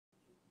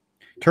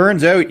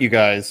Turns out, you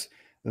guys,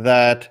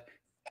 that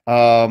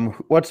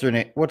what's her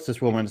name? What's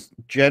this woman's?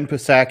 Jen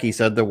Psaki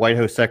said, the White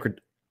House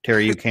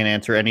secretary, you can't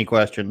answer any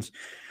questions.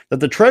 That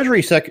the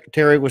Treasury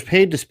Secretary was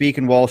paid to speak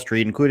in Wall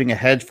Street, including a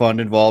hedge fund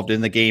involved in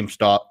the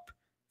GameStop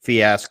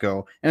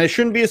fiasco. And it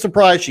shouldn't be a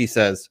surprise, she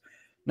says.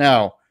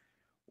 Now,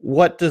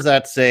 what does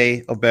that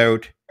say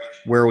about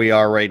where we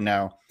are right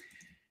now?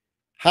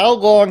 How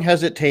long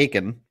has it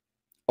taken?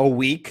 A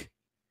week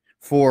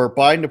for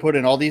Biden to put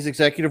in all these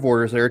executive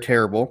orders that are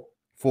terrible,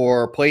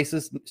 for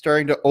places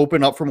starting to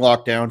open up from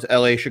lockdowns,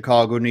 LA,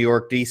 Chicago, New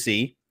York,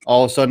 DC.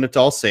 All of a sudden, it's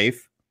all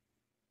safe.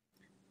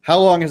 How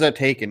long has that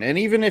taken? And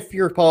even if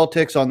your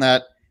politics on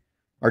that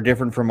are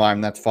different from mine,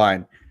 that's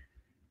fine.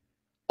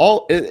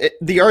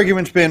 The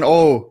argument's been,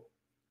 oh,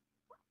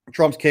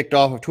 Trump's kicked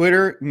off of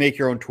Twitter, make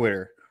your own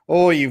Twitter.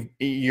 Oh,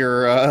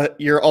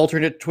 your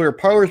alternate Twitter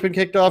Parler has been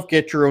kicked off,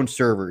 get your own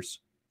servers.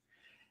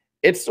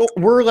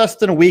 We're less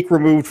than a week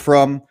removed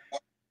from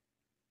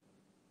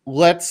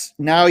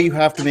now you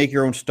have to make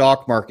your own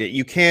stock market.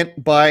 You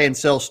can't buy and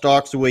sell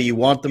stocks the way you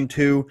want them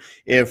to.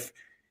 If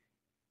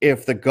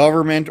the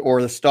government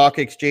or the stock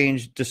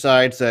exchange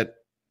decides that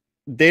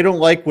they don't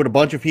like what a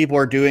bunch of people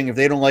are doing, if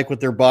they don't like what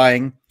they're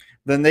buying,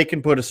 then they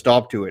can put a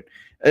stop to it.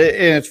 And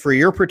it's for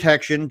your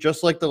protection,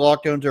 just like the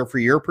lockdowns are for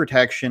your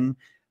protection.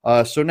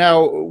 So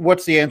now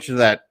what's the answer to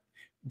that?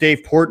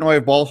 Dave Portnoy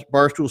of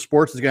Barstool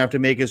Sports is going to have to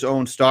make his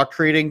own stock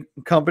trading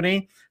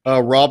company.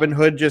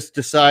 Robinhood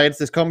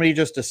this company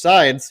just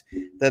decides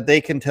that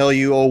they can tell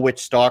you, which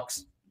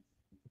stocks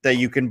that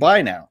you can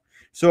buy now.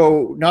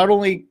 So not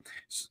only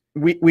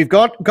we've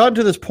gotten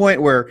to this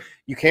point where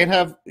you can't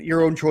have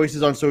your own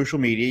choices on social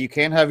media. You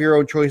can't have your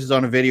own choices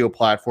on a video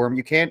platform.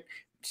 You can't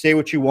say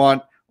what you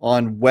want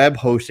on web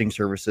hosting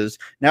services.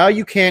 Now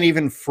you can't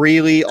even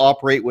freely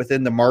operate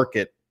within the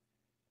market.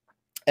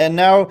 And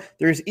now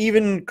there's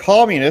even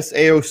communists,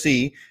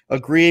 AOC,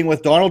 agreeing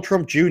with Donald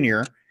Trump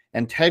Jr.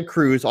 and Ted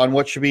Cruz on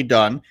what should be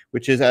done,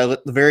 which is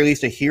at the very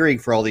least a hearing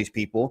for all these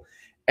people.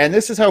 And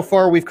this is how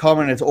far we've come,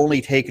 and it's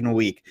only taken a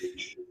week.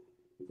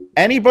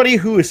 Anybody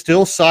who is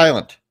still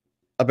silent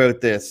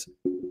about this,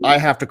 I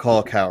have to call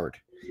a coward.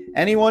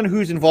 Anyone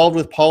who's involved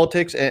with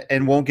politics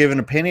and won't give an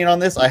opinion on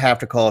this, I have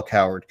to call a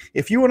coward.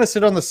 If you want to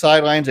sit on the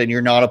sidelines and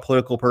you're not a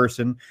political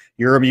person,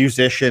 you're a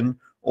musician,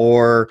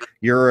 or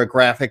you're a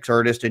graphics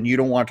artist and you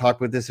don't want to talk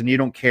about this and you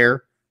don't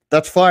care,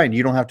 that's fine.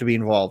 You don't have to be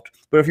involved.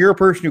 But if you're a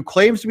person who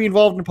claims to be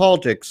involved in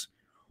politics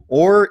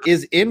or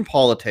is in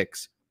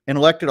politics, in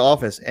elected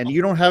office, and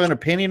you don't have an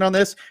opinion on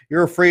this,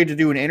 you're afraid to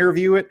do an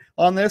interview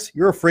on this,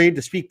 you're afraid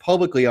to speak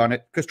publicly on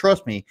it, because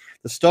trust me,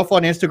 the stuff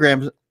on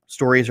Instagram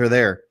stories are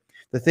there.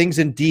 The things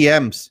in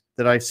DMs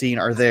that I've seen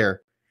are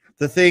there.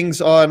 The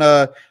things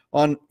on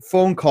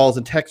phone calls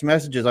and text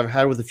messages I've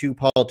had with a few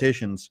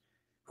politicians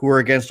who are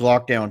against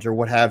lockdowns or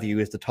what have you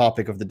is the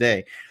topic of the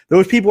day.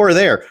 Those people are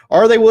there.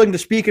 Are they willing to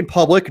speak in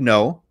public?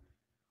 No.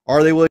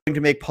 Are they willing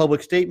to make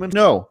public statements?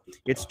 No.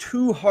 It's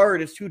too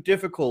hard. It's too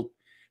difficult.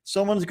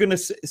 Someone's gonna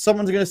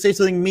say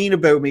something mean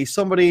about me.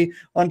 Somebody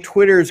on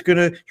Twitter is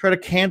gonna try to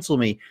cancel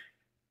me.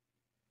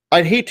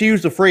 I'd hate to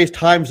use the phrase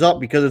 "time's up"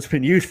 because it's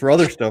been used for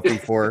other stuff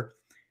before.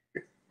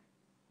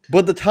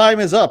 But the time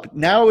is up.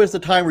 Now is the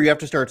time where you have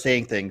to start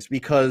saying things,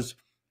 because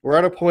we're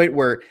at a point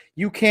where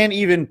you can't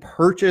even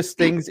purchase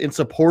things in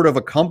support of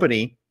a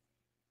company,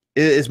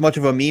 as much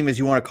of a meme as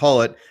you want to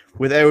call it,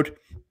 without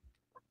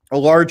a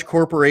large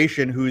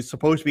corporation who's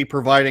supposed to be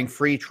providing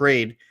free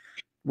trade.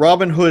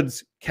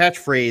 Robinhood's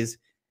catchphrase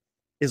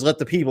is "let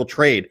the people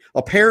trade."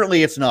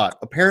 Apparently it's not.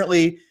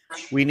 Apparently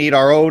we need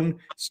our own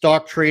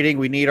stock trading.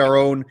 We need our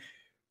own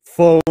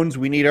phones.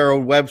 We need our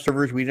own web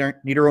servers. We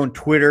need our own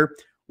Twitter.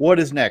 What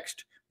is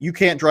next? You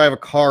can't drive a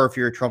car if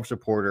you're a Trump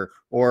supporter.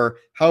 Or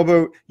how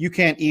about you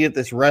can't eat at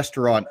this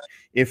restaurant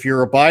if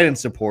you're a Biden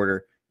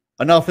supporter?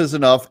 Enough is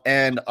enough.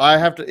 And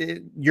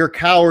you're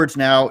cowards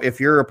now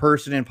if you're a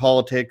person in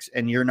politics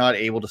and you're not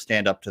able to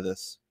stand up to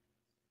this.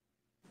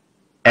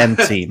 End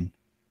scene.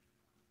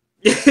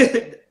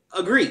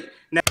 Agree.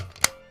 Now